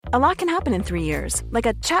A lot can happen in 3 years, like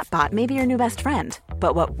a chatbot may be your new best friend.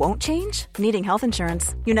 But what won't change? Needing health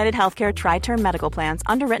insurance. United Healthcare Tri-Term Medical Plans,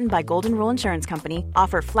 underwritten by Golden Rule Insurance Company,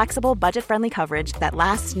 offer flexible, budget-friendly coverage that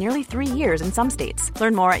lasts nearly 3 years in some states.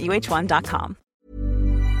 Learn more at uh1.com.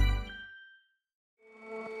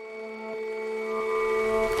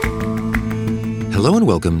 Hello and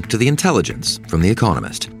welcome to The Intelligence from The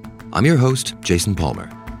Economist. I'm your host, Jason Palmer.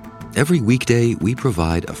 Every weekday, we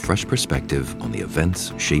provide a fresh perspective on the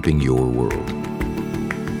events shaping your world.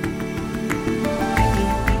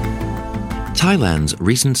 Thailand's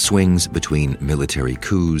recent swings between military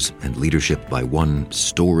coups and leadership by one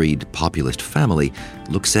storied populist family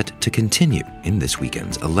look set to continue in this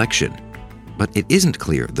weekend's election. But it isn't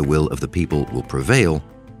clear the will of the people will prevail,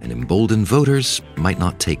 and emboldened voters might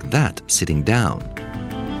not take that sitting down.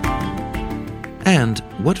 And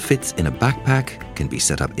what fits in a backpack can be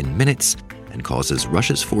set up in minutes and causes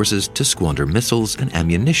Russia's forces to squander missiles and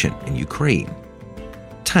ammunition in Ukraine.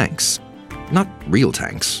 Tanks. Not real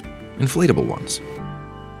tanks. Inflatable ones.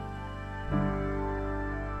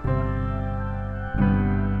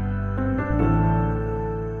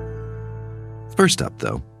 First up,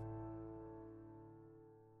 though.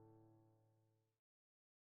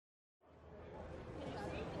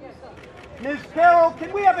 Ms. Carroll,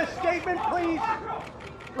 can we have a statement, please?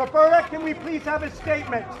 Roberta, can we please have a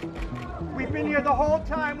statement? We've been here the whole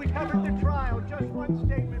time. We covered the trial. Just one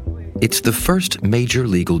statement, please. It's the first major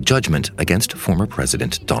legal judgment against former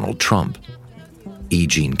President Donald Trump. E.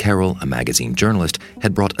 Jean Carroll, a magazine journalist,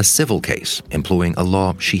 had brought a civil case employing a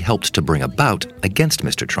law she helped to bring about against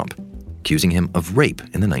Mr. Trump, accusing him of rape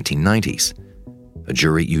in the 1990s. A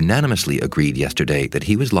jury unanimously agreed yesterday that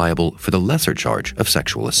he was liable for the lesser charge of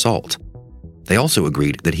sexual assault. They also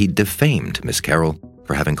agreed that he defamed Ms. Carroll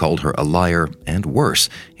for having called her a liar and worse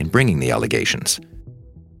in bringing the allegations.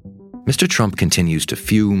 Mr. Trump continues to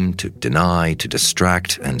fume, to deny, to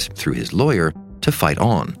distract, and through his lawyer, to fight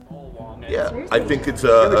on. Yeah, I think it's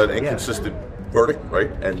an inconsistent verdict,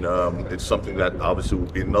 right? And it's something that obviously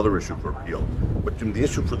will be another issue for appeal. But the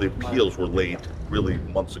issue for the appeals were laid really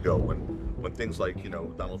months ago when things like,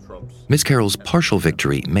 Donald Trump's... Ms. Carroll's partial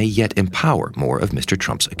victory may yet empower more of Mr.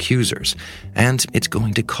 Trump's accusers, and it's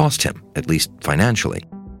going to cost him, at least financially.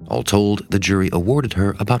 All told, the jury awarded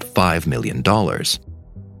her about $5 million.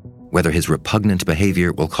 Whether his repugnant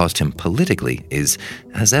behavior will cost him politically is,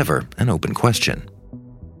 as ever, an open question.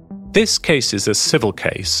 This case is a civil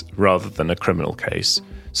case rather than a criminal case,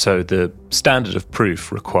 so the standard of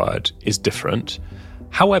proof required is different.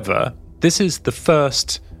 However, this is the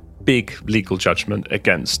first big legal judgment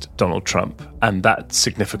against Donald Trump, and that's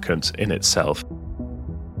significant in itself.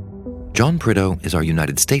 John Prideaux is our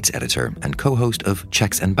United States editor and co-host of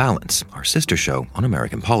Checks and Balance, our sister show on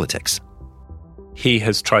American politics. He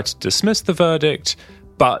has tried to dismiss the verdict,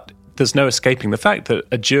 but there's no escaping the fact that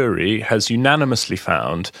a jury has unanimously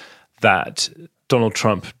found that Donald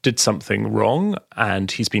Trump did something wrong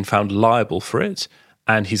and he's been found liable for it,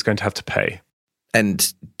 and he's going to have to pay.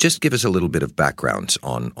 And just give us a little bit of background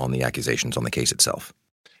on the accusations on the case itself.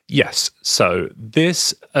 Yes. So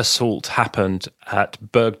this assault happened at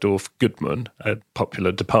Bergdorf Goodman, a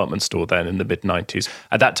popular department store then in the mid-90s.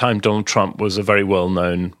 At that time, Donald Trump was a very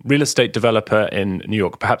well-known real estate developer in New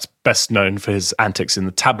York, perhaps best known for his antics in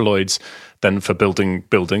the tabloids than for building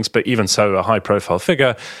buildings, but even so, a high-profile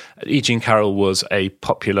figure. E. Jean Carroll was a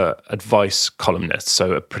popular advice columnist,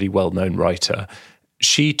 so a pretty well-known writer.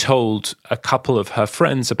 She told a couple of her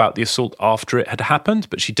friends about the assault after it had happened,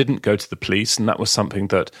 but she didn't go to the police, and that was something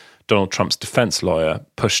that Donald Trump's defense lawyer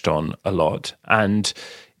pushed on a lot. And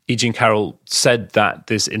E. Jean Carroll said that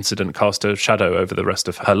this incident cast a shadow over the rest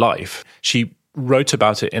of her life. She wrote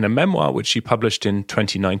about it in a memoir, which she published in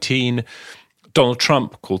 2019. Donald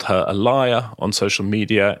Trump called her a liar on social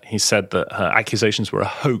media. He said that her accusations were a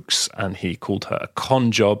hoax and he called her a con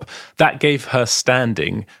job. That gave her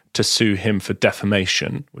standing to sue him for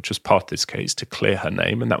defamation, which was part of this case, to clear her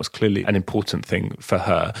name. And that was clearly an important thing for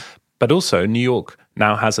her. But also, New York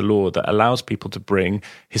now has a law that allows people to bring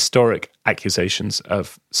historic accusations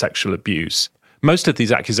of sexual abuse. Most of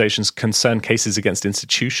these accusations concern cases against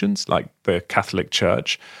institutions like the Catholic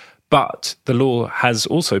Church. But the law has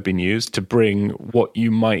also been used to bring what you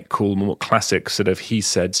might call more classic sort of he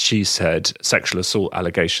said, she said sexual assault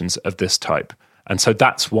allegations of this type. And so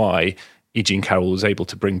that's why E. Jean Carroll was able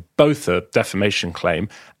to bring both a defamation claim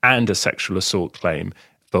and a sexual assault claim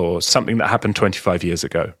for something that happened 25 years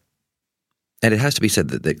ago. And it has to be said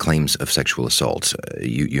that claims of sexual assault,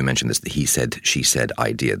 you mentioned this, the he said, she said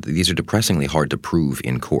idea, these are depressingly hard to prove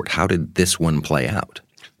in court. How did this one play out?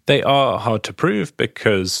 They are hard to prove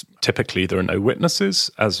because typically there are no witnesses,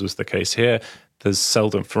 as was the case here. There's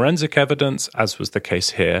seldom forensic evidence, as was the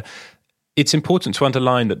case here. It's important to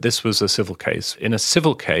underline that this was a civil case. In a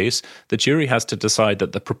civil case, the jury has to decide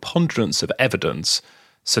that the preponderance of evidence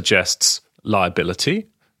suggests liability.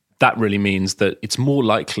 That really means that it's more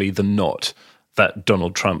likely than not that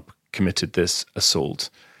Donald Trump committed this assault.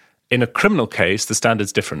 In a criminal case, the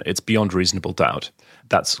standard's different. It's beyond reasonable doubt.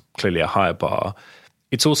 That's clearly a higher bar.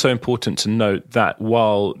 It's also important to note that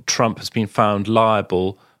while Trump has been found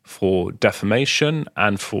liable for defamation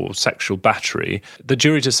and for sexual battery, the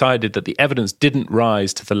jury decided that the evidence didn't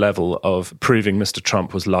rise to the level of proving Mr.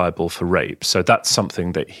 Trump was liable for rape. So that's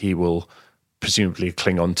something that he will presumably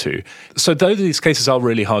cling on to. So though these cases are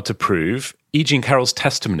really hard to prove, E. Jean Carroll's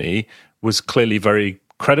testimony was clearly very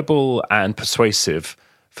credible and persuasive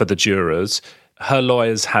for the jurors. Her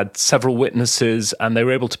lawyers had several witnesses, and they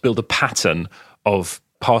were able to build a pattern of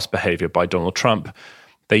past behavior by Donald Trump.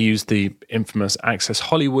 They used the infamous Access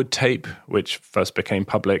Hollywood tape, which first became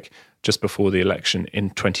public just before the election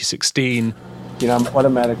in 2016. You know, I'm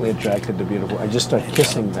automatically attracted to beautiful. I just start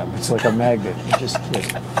kissing them. It's like a magnet. You just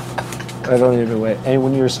kiss. I don't even wait. And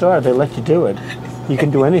when you're a star, they let you do it. You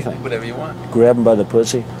can do anything. Whatever you want. Grab them by the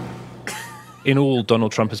pussy. In all,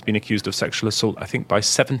 Donald Trump has been accused of sexual assault, I think, by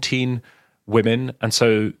 17 women. And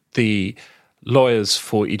so the lawyers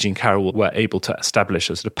for E. Jean Carroll were able to establish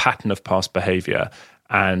a sort of pattern of past behavior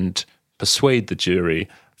and persuade the jury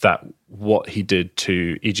that what he did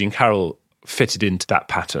to E. Jean Carroll fitted into that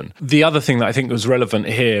pattern. The other thing that I think was relevant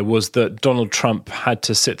here was that Donald Trump had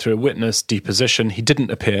to sit through a witness deposition. He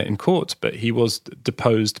didn't appear in court, but he was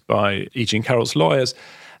deposed by E. Jean Carroll's lawyers,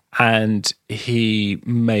 and he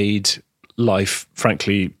made life,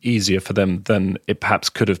 frankly, easier for them than it perhaps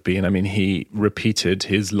could have been. I mean, he repeated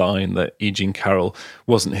his line that E. Jean Carroll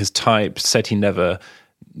wasn't his type, said he never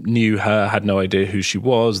knew her, had no idea who she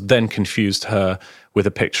was, then confused her with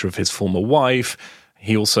a picture of his former wife.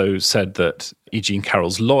 He also said that E. Jean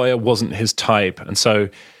Carroll's lawyer wasn't his type. And so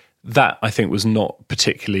that, I think, was not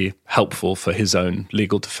particularly helpful for his own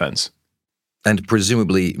legal defense. And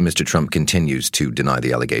presumably, Mr. Trump continues to deny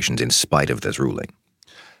the allegations in spite of this ruling.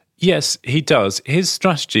 Yes, he does. His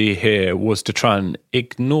strategy here was to try and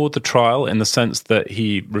ignore the trial in the sense that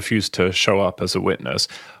he refused to show up as a witness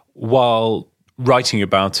while writing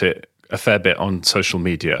about it a fair bit on social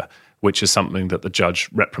media, which is something that the judge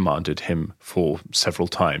reprimanded him for several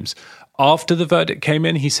times. After the verdict came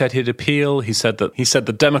in, he said he'd appeal. He said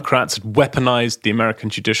the Democrats had weaponized the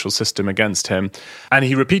American judicial system against him. And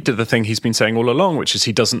he repeated the thing he's been saying all along, which is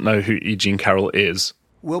he doesn't know who E. Jean Carroll is.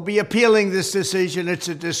 We'll be appealing this decision. It's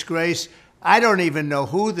a disgrace. I don't even know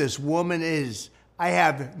who this woman is. I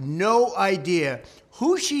have no idea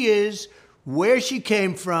who she is, where she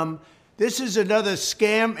came from. This is another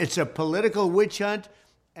scam. It's a political witch hunt.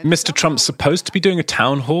 Mr. Trump's supposed to be doing a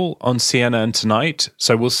town hall on CNN tonight,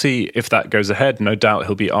 so we'll see if that goes ahead. No doubt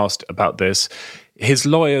he'll be asked about this. His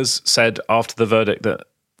lawyers said after the verdict that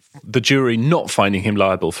the jury not finding him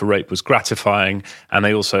liable for rape was gratifying, and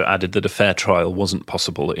they also added that a fair trial wasn't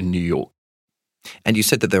possible in New York. And you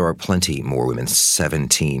said that there are plenty more women,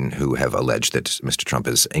 17, who have alleged that Mr. Trump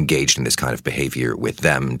is engaged in this kind of behavior with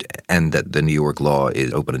them, and that the New York law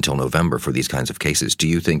is open until November for these kinds of cases. Do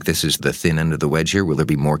you think this is the thin end of the wedge here? Will there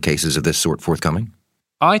be more cases of this sort forthcoming?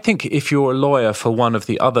 I think if you're a lawyer for one of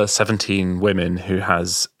the other 17 women who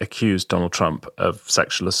has accused Donald Trump of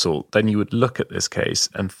sexual assault, then you would look at this case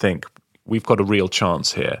and think, we've got a real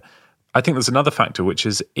chance here. I think there's another factor, which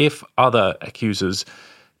is if other accusers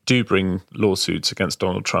do bring lawsuits against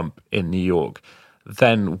Donald Trump in New York,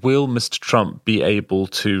 then will Mr. Trump be able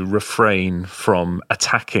to refrain from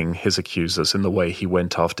attacking his accusers in the way he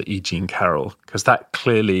went after E. Jean Carroll? Because that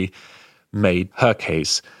clearly made her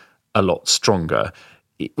case a lot stronger.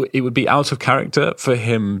 It would be out of character for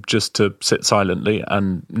him just to sit silently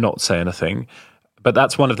and not say anything. But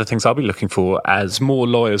that's one of the things I'll be looking for as more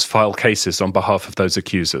lawyers file cases on behalf of those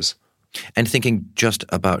accusers. And thinking just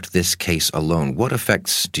about this case alone, what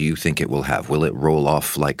effects do you think it will have? Will it roll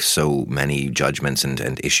off like so many judgments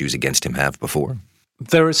and issues against him have before?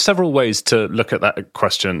 There are several ways to look at that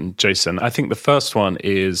question, Jason. I think the first one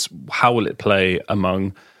is how will it play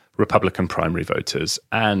among Republican primary voters?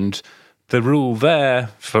 And the rule there,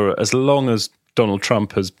 for as long as Donald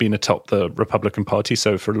Trump has been atop the Republican Party,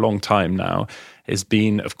 so for a long time now, has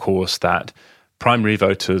been, of course, that primary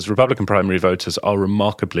voters, Republican primary voters, are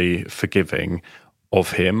remarkably forgiving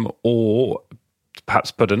of him, or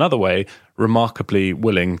perhaps put another way, remarkably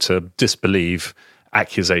willing to disbelieve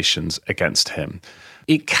accusations against him.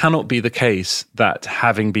 It cannot be the case that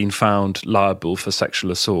having been found liable for sexual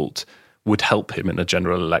assault would help him in a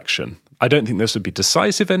general election. I don't think this would be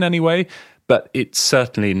decisive in any way, but it's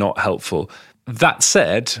certainly not helpful. That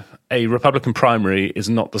said, a Republican primary is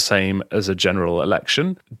not the same as a general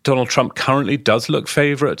election. Donald Trump currently does look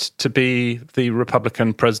favorite to be the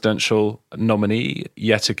Republican presidential nominee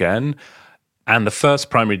yet again. And the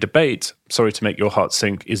first primary debate, sorry to make your heart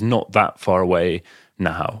sink, is not that far away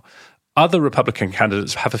now. Other Republican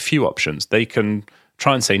candidates have a few options. They can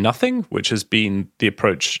try and say nothing, which has been the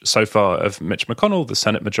approach so far of Mitch McConnell, the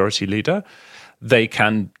Senate Majority Leader. They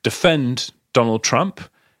can defend Donald Trump,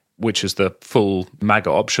 which is the full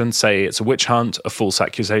MAGA option, say it's a witch hunt, a false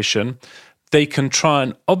accusation. They can try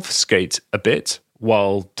and obfuscate a bit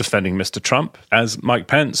while defending Mr. Trump, as Mike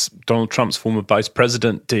Pence, Donald Trump's former vice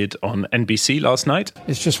president, did on NBC last night.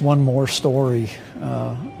 It's just one more story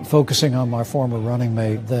focusing on my former running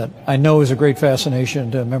mate that I know is a great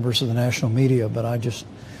fascination to members of the national media, but I just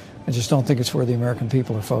don't think it's where the American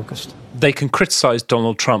people are focused. They can criticize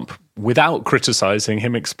Donald Trump without criticizing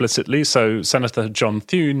him explicitly. So Senator John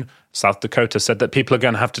Thune, South Dakota, said that people are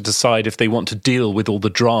going to have to decide if they want to deal with all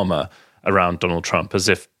the drama around Donald Trump, as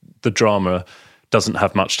if the drama doesn't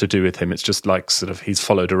have much to do with him. It's just like sort of he's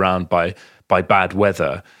followed around by bad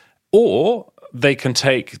weather. Or they can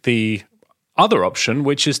take the other option,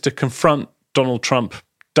 which is to confront Donald Trump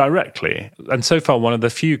directly. And so far, one of the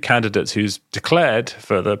few candidates who's declared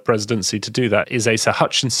for the presidency to do that is Asa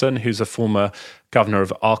Hutchinson, who's a former governor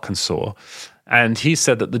of Arkansas. And he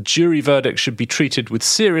said that the jury verdict should be treated with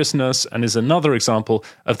seriousness and is another example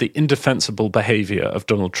of the indefensible behavior of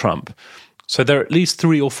Donald Trump. So there are at least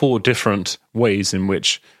 3 or 4 different ways in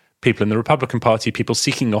which people in the Republican Party, people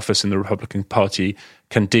seeking office in the Republican Party,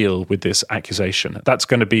 can deal with this accusation. That's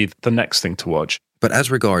going to be the next thing to watch. But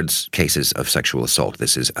as regards cases of sexual assault,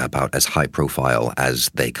 this is about as high profile as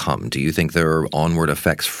they come. Do you think there are onward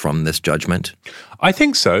effects from this judgment? I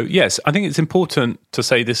think so, yes. I think it's important to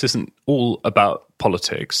say this isn't all about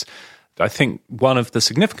politics. I think one of the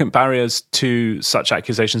significant barriers to such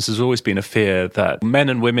accusations has always been a fear that men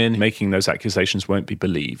and women making those accusations won't be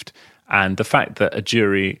believed. And the fact that a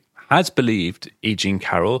jury has believed E. Jean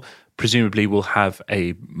Carroll presumably will have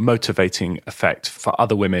a motivating effect for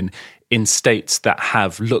other women in states that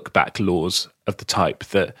have look-back laws of the type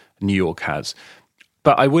that New York has.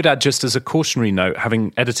 But I would add, just as a cautionary note,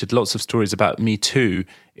 having edited lots of stories about Me Too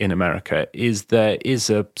in America, is there is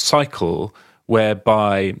a cycle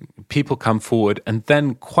whereby people come forward and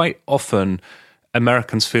then quite often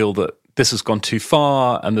Americans feel that this has gone too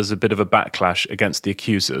far and there's a bit of a backlash against the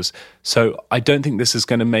accusers. So I don't think this is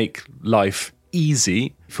going to make life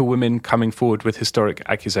easy for women coming forward with historic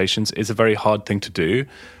accusations. It's a very hard thing to do,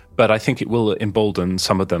 but I think it will embolden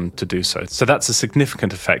some of them to do so. So that's a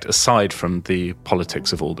significant effect aside from the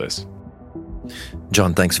politics of all this.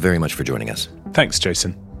 John, thanks very much for joining us. Thanks,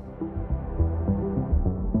 Jason.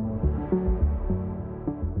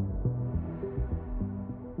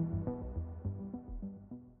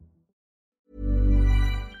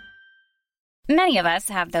 Many of us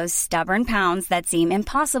have those stubborn pounds that seem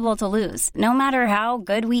impossible to lose, no matter how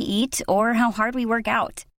good we eat or how hard we work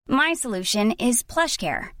out. My solution is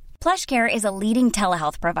PlushCare. PlushCare is a leading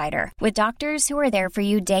telehealth provider with doctors who are there for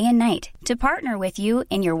you day and night to partner with you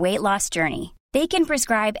in your weight loss journey. They can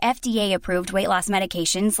prescribe FDA-approved weight loss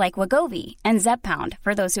medications like Wegovy and Zepbound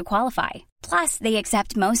for those who qualify. Plus, they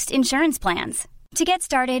accept most insurance plans. To get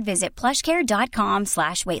started, visit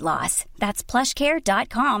plushcare.com/weightloss. That's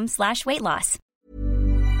plushcare.com/weightloss.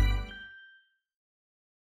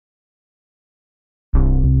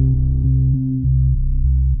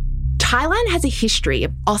 Thailand has a history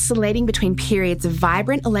of oscillating between periods of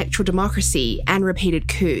vibrant electoral democracy and repeated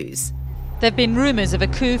coups. There have been rumours of a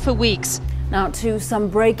coup for weeks. Now to some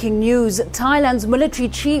breaking news. Thailand's military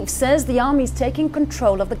chief says the army's taking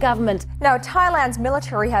control of the government. Now, Thailand's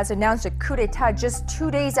military has announced a coup d'etat just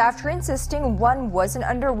 2 days after insisting one wasn't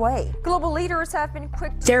underway. Global leaders have been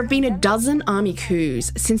quick to... There have been a dozen army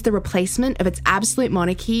coups since the replacement of its absolute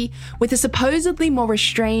monarchy with a supposedly more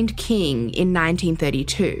restrained king in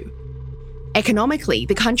 1932. Economically,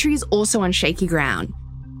 the country is also on shaky ground.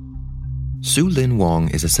 Su Lin Wong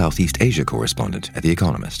is a Southeast Asia correspondent at The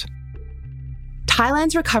Economist.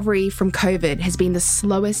 Thailand's recovery from COVID has been the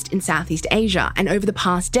slowest in Southeast Asia, and over the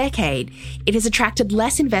past decade, it has attracted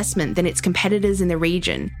less investment than its competitors in the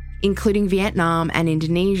region, including Vietnam and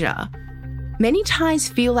Indonesia. Many Thais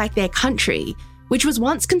feel like their country, which was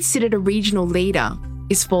once considered a regional leader,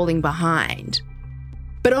 is falling behind.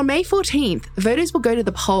 But on May 14th, voters will go to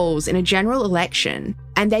the polls in a general election,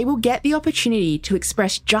 and they will get the opportunity to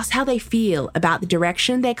express just how they feel about the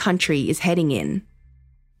direction their country is heading in.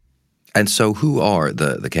 And so who are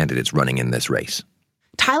the candidates running in this race?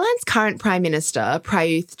 Thailand's current Prime Minister,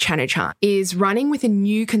 Prayuth Chan-o-cha, is running with a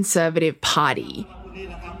new Conservative party.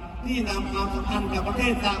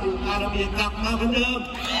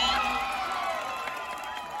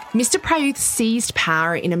 Mr. Prayuth seized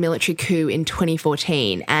power in a military coup in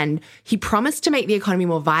 2014 and he promised to make the economy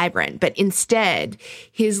more vibrant, but instead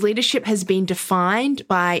his leadership has been defined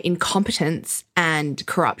by incompetence and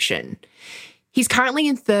corruption. He's currently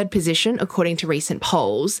in third position according to recent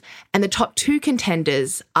polls, and the top two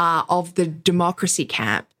contenders are of the democracy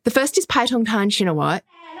camp. The first is Paetongtarn Shinawatra,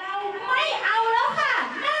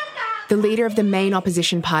 the leader of the main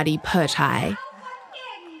opposition party, Pheu Thai.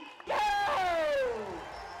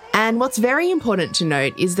 And what's very important to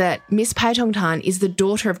note is that Miss Paetongtarn is the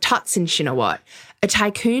daughter of Thaksin Shinawatra, a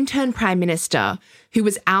tycoon turned prime minister who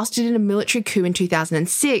was ousted in a military coup in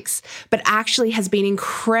 2006, but actually has been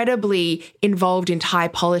incredibly involved in Thai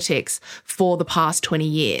politics for the past 20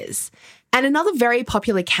 years. And another very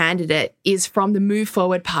popular candidate is from the Move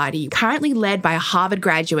Forward party, currently led by a Harvard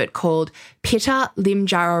graduate called Pitta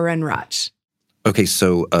Limjaroenrat. Okay,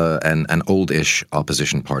 so an old-ish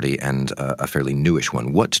opposition party and a fairly newish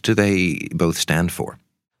one. What do they both stand for?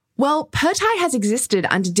 Well, Pheu Thai has existed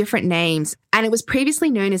under different names, and it was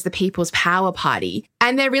previously known as the People's Power Party,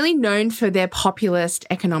 and they're really known for their populist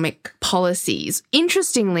economic policies.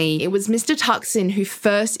 Interestingly, it was Mr. Thaksin who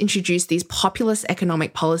first introduced these populist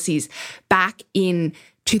economic policies back in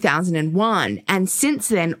 2001, and since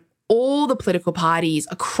then, all the political parties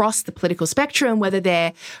across the political spectrum, whether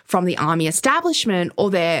they're from the army establishment or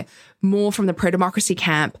they're more from the pro-democracy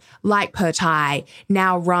camp, like Pheu Thai,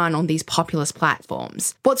 now run on these populist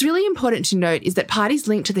platforms. What's really important to note is that parties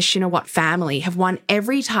linked to the Shinawatra family have won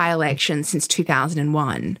every Thai election since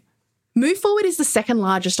 2001. Move Forward is the second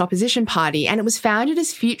largest opposition party, and it was founded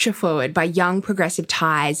as Future Forward by young progressive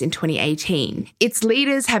Thais in 2018. Its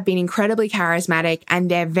leaders have been incredibly charismatic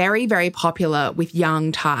and they're very, very popular with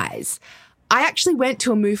young Thais. I actually went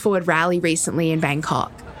to a Move Forward rally recently in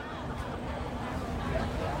Bangkok.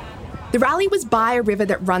 The rally was by a river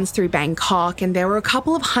that runs through Bangkok, and there were a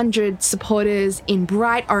couple of hundred supporters in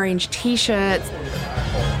bright orange t-shirts.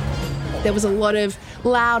 There was a lot of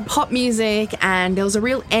loud pop music and there was a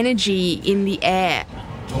real energy in the air.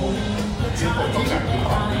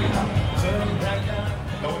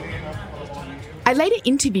 I later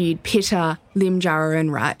interviewed Pitta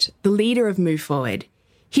Limjaroenrat, the leader of Move Forward.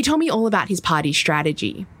 He told me all about his party's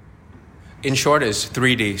strategy. In short, is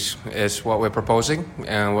 3 Ds is what we're proposing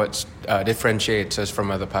and what differentiates us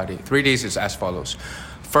from other parties. 3 Ds is as follows.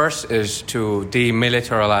 First is to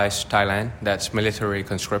demilitarize Thailand, that's military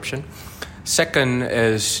conscription. Second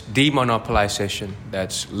is demonopolization,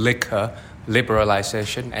 that's liquor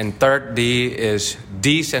liberalization. And third D is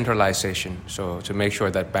decentralization, so to make sure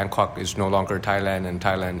that Bangkok is no longer Thailand and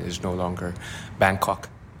Thailand is no longer Bangkok.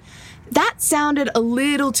 That sounded a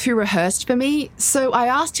little too rehearsed for me, so I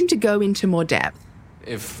asked him to go into more depth.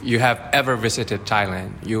 If you have ever visited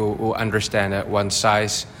Thailand, you will understand that one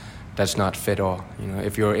size does not fit all. You know,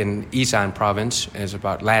 if you're in Isan province, it's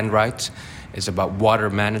about land rights, it's about water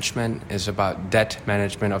management, it's about debt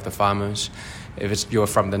management of the farmers. If you're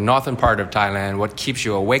from the northern part of Thailand, what keeps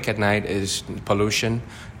you awake at night is pollution,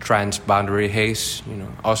 transboundary haze,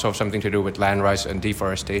 also something to do with land rights and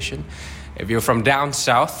deforestation. If you're from down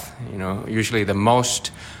south, usually the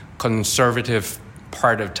most conservative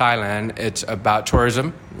part of Thailand, it's about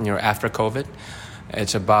tourism, after COVID.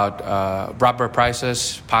 It's about rubber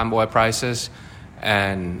prices, palm oil prices,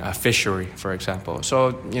 and fishery, for example.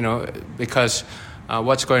 So, because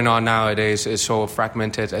what's going on nowadays is so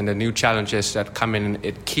fragmented and the new challenges that come in,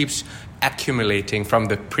 it keeps accumulating from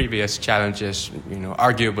the previous challenges,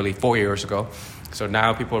 arguably 4 years ago. So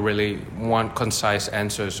now people really want concise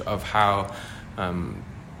answers of how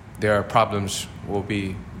their problems will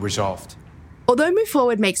be resolved. Although Move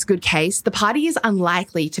Forward makes a good case, the party is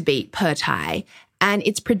unlikely to beat Pheu Thai, and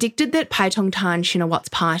it's predicted that Paetongtarn Shinawatra's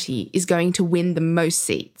party is going to win the most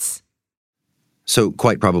seats. So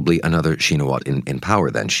quite probably another Shinawatra in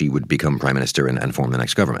power then. She would become prime minister and form the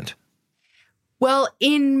next government. Well,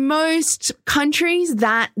 in most countries,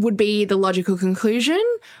 that would be the logical conclusion,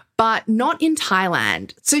 but not in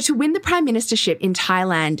Thailand. So to win the prime ministership in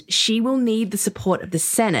Thailand, she will need the support of the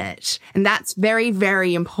Senate. And that's very,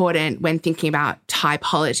 very important when thinking about Thai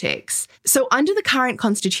politics. So under the current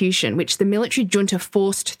constitution, which the military junta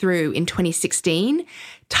forced through in 2016,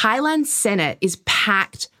 Thailand's Senate is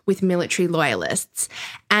packed with military loyalists,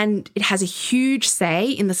 and it has a huge say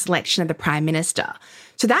in the selection of the prime minister.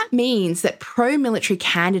 So that means that pro-military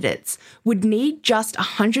candidates would need just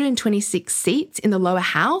 126 seats in the lower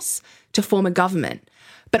house to form a government.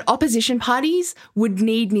 But opposition parties would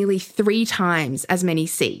need nearly 3 times as many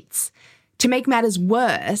seats. To make matters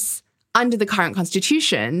worse, Under the current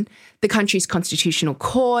constitution, the country's constitutional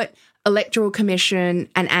court, electoral commission,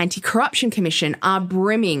 and anti-corruption commission are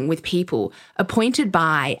brimming with people appointed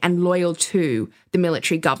by and loyal to the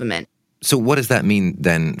military government. So what does that mean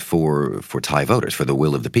then for Thai voters, for the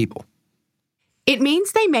will of the people? It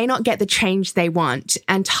means they may not get the change they want,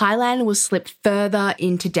 and Thailand will slip further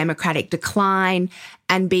into democratic decline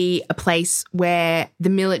and be a place where the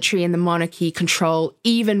military and the monarchy control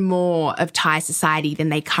even more of Thai society than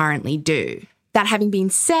they currently do. That having been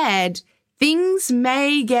said, things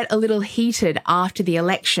may get a little heated after the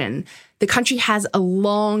election. The country has a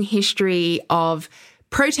long history of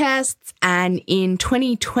protests, and in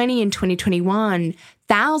 2020 and 2021,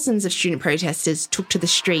 thousands of student protesters took to the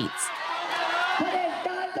streets,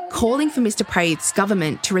 calling for Mr. Prayut's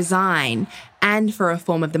government to resign and for a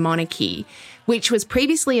reform of the monarchy, which was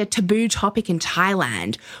previously a taboo topic in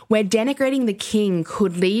Thailand, where denigrating the king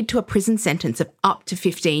could lead to a prison sentence of up to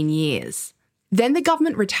 15 years. Then the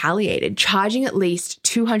government retaliated, charging at least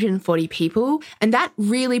 240 people, and that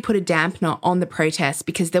really put a dampener on the protests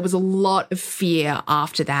because there was a lot of fear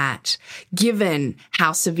after that, given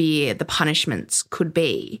how severe the punishments could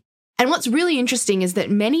be. And what's really interesting is that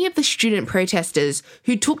many of the student protesters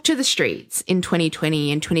who took to the streets in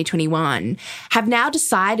 2020 and 2021 have now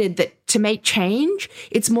decided that to make change,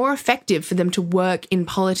 it's more effective for them to work in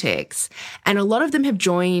politics. And a lot of them have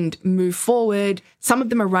joined Move Forward. Some of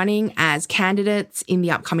them are running as candidates in the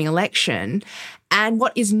upcoming election. And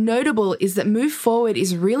what is notable is that Move Forward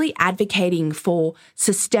is really advocating for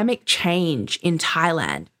systemic change in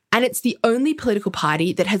Thailand. And it's the only political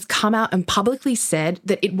party that has come out and publicly said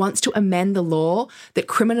that it wants to amend the law that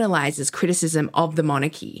criminalises criticism of the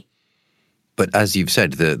monarchy. But as you've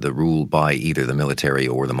said, the rule by either the military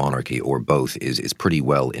or the monarchy or both is pretty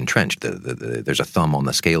well entrenched. There's a thumb on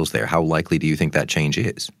the scales there. How likely do you think that change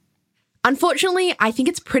is? Unfortunately, I think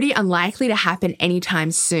it's pretty unlikely to happen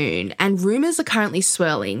anytime soon, and rumours are currently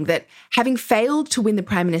swirling that having failed to win the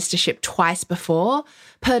prime ministership twice before,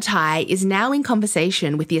 Thai is now in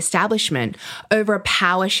conversation with the establishment over a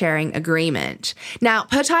power-sharing agreement. Now,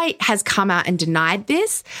 Thai has come out and denied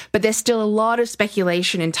this, but there's still a lot of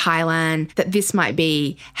speculation in Thailand that this might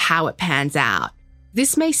be how it pans out.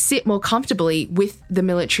 This may sit more comfortably with the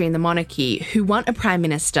military and the monarchy, who want a prime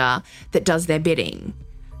minister that does their bidding.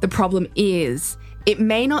 The problem is, it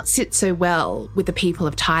may not sit so well with the people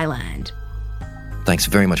of Thailand. Thanks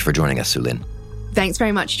very much for joining us, Sulin. Thanks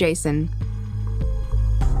very much, Jason.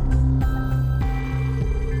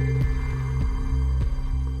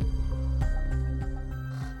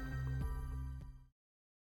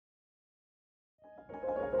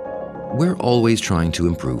 We're always trying to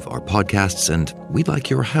improve our podcasts, and we'd like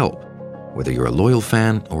your help. Whether you're a loyal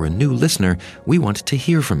fan or a new listener, we want to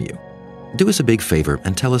hear from you. Do us a big favor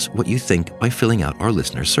and tell us what you think by filling out our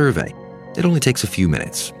listener survey. It only takes a few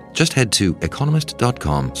minutes. Just head to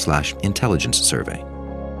economist.com/intelligence survey.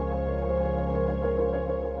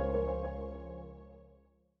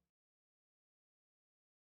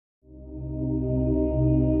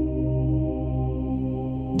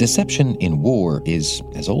 Deception in war is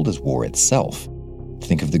as old as war itself.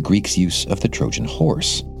 Think of the Greeks' use of the Trojan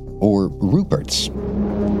horse, or Ruperts.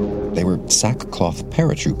 They were sackcloth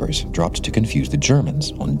paratroopers dropped to confuse the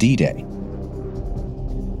Germans on D-Day.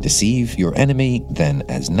 Deceive your enemy then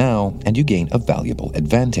as now, and you gain a valuable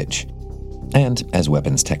advantage. And as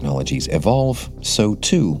weapons technologies evolve, so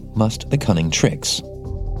too must the cunning tricks.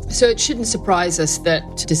 So it shouldn't surprise us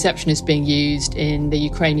that deception is being used in the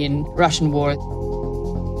Ukrainian-Russian war.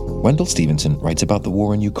 Wendell Stevenson writes about the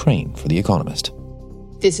war in Ukraine for The Economist.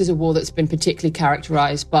 This is a war that's been particularly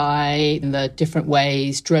characterised by the different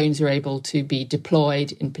ways drones are able to be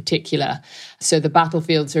deployed in particular. So the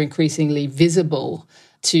battlefields are increasingly visible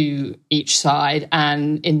to each side.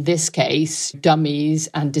 And in this case, dummies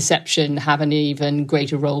and deception have an even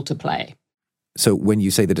greater role to play. So when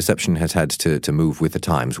you say the deception has had to move with the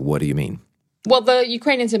times, what do you mean? Well, the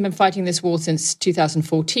Ukrainians have been fighting this war since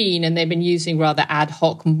 2014, and they've been using rather ad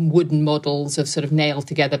hoc wooden models of sort of nailed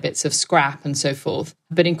together bits of scrap and so forth.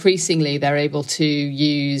 But increasingly, they're able to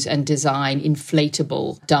use and design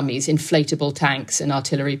inflatable dummies, inflatable tanks and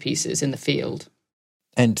artillery pieces in the field.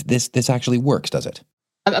 And this actually works, does it?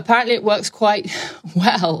 Apparently it works quite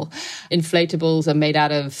well. Inflatables are made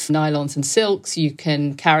out of nylons and silks. You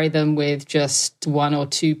can carry them with just one or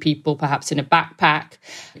two people, perhaps in a backpack.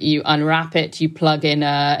 You unwrap it, you plug in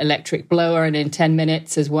an electric blower, and in 10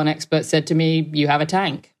 minutes, as one expert said to me, you have a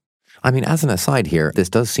tank. I mean, as an aside here, this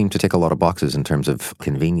does seem to tick a lot of boxes in terms of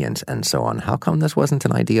convenience and so on. How come this wasn't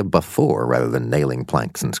an idea before rather than nailing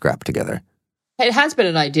planks and scrap together? It has been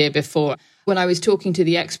an idea before. When I was talking to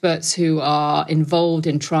the experts who are involved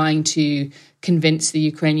in trying to convince the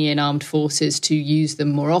Ukrainian armed forces to use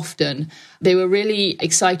them more often, they were really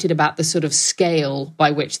excited about the sort of scale by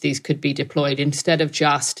which these could be deployed, instead of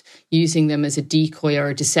just using them as a decoy or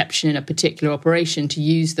a deception in a particular operation, to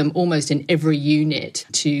use them almost in every unit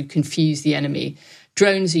to confuse the enemy.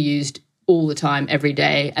 Drones are used all the time, every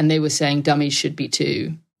day, and they were saying dummies should be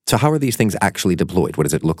too. So how are these things actually deployed? What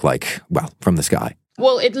does it look like, well, from the sky?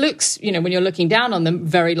 Well, it looks, when you're looking down on them,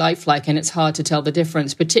 very lifelike, and it's hard to tell the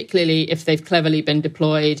difference, particularly if they've cleverly been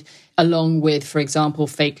deployed along with, for example,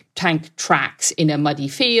 fake tank tracks in a muddy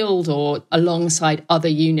field or alongside other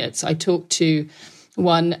units. I talked to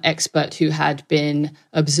one expert who had been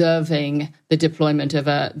observing the deployment of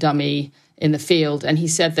a dummy in the field, and he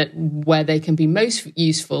said that where they can be most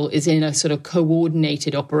useful is in a sort of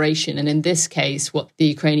coordinated operation. And in this case, what the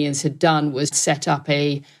Ukrainians had done was set up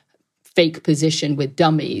a fake position with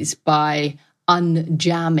dummies by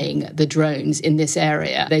unjamming the drones in this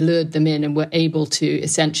area. They lured them in and were able to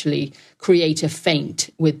essentially create a feint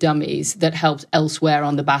with dummies that helped elsewhere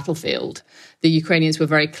on the battlefield. The Ukrainians were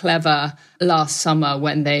very clever last summer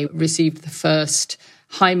when they received the first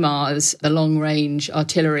HIMARS, the long-range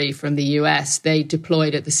artillery from the US. They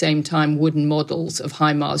deployed at the same time wooden models of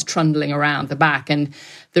HIMARS trundling around the back. And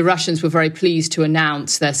the Russians were very pleased to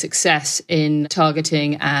announce their success in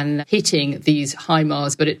targeting and hitting these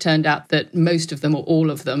HIMARS. But it turned out that most of them, or all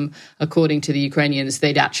of them, according to the Ukrainians,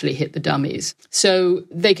 they'd actually hit the dummies. So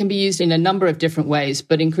they can be used in a number of different ways,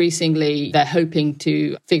 but increasingly they're hoping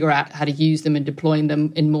to figure out how to use them and deploy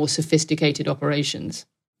them in more sophisticated operations.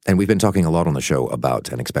 And we've been talking a lot on the show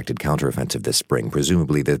about an expected counteroffensive this spring.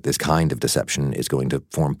 Presumably this kind of deception is going to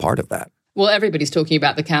form part of that. Well, everybody's talking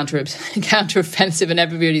about the counteroffensive and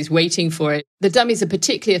everybody's waiting for it. The dummies are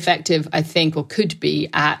particularly effective, I think, or could be,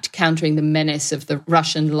 at countering the menace of the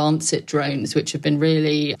Russian Lancet drones, which have been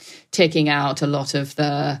really taking out a lot of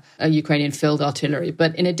the Ukrainian field artillery.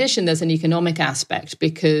 But in addition, there's an economic aspect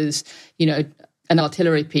because, an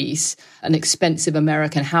artillery piece, an expensive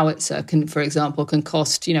American howitzer can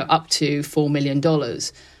cost, up to $4 million.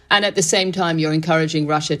 And at the same time, you're encouraging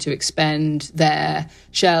Russia to expend their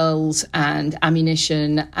shells and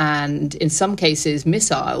ammunition and, in some cases,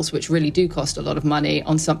 missiles, which really do cost a lot of money,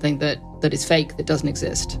 on something that is fake, that doesn't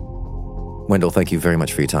exist. Wendell, thank you very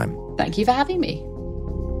much for your time. Thank you for having me.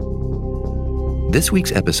 This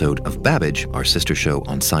week's episode of Babbage, our sister show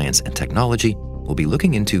on science and technology, will be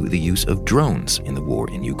looking into the use of drones in the war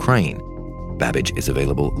in Ukraine. Babbage is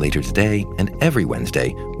available later today and every Wednesday,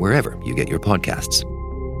 wherever you get your podcasts.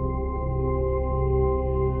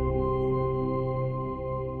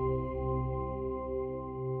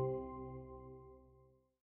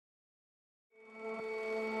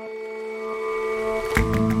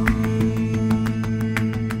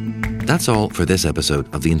 That's all for this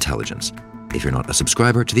episode of The Intelligence. If you're not a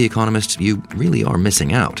subscriber to The Economist, you really are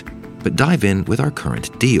missing out. But dive in with our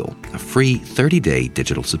current deal, a free 30-day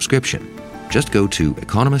digital subscription. Just go to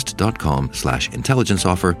economist.com/intelligence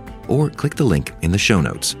offer or click the link in the show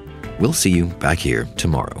notes. We'll see you back here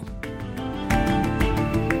tomorrow.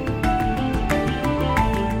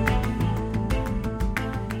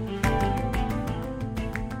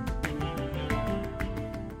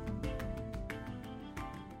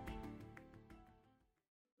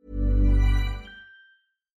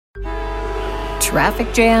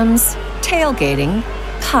 Traffic jams, tailgating,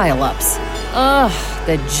 pile-ups. Ugh,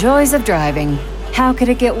 the joys of driving. How could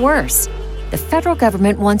it get worse? The federal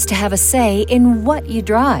government wants to have a say in what you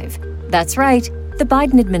drive. That's right. The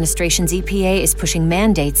Biden administration's EPA is pushing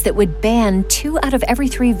mandates that would ban 2 out of every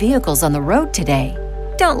 3 vehicles on the road today.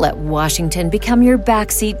 Don't let Washington become your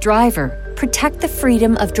backseat driver. Protect the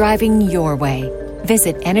freedom of driving your way.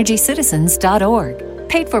 Visit EnergyCitizens.org.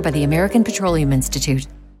 Paid for by the American Petroleum Institute.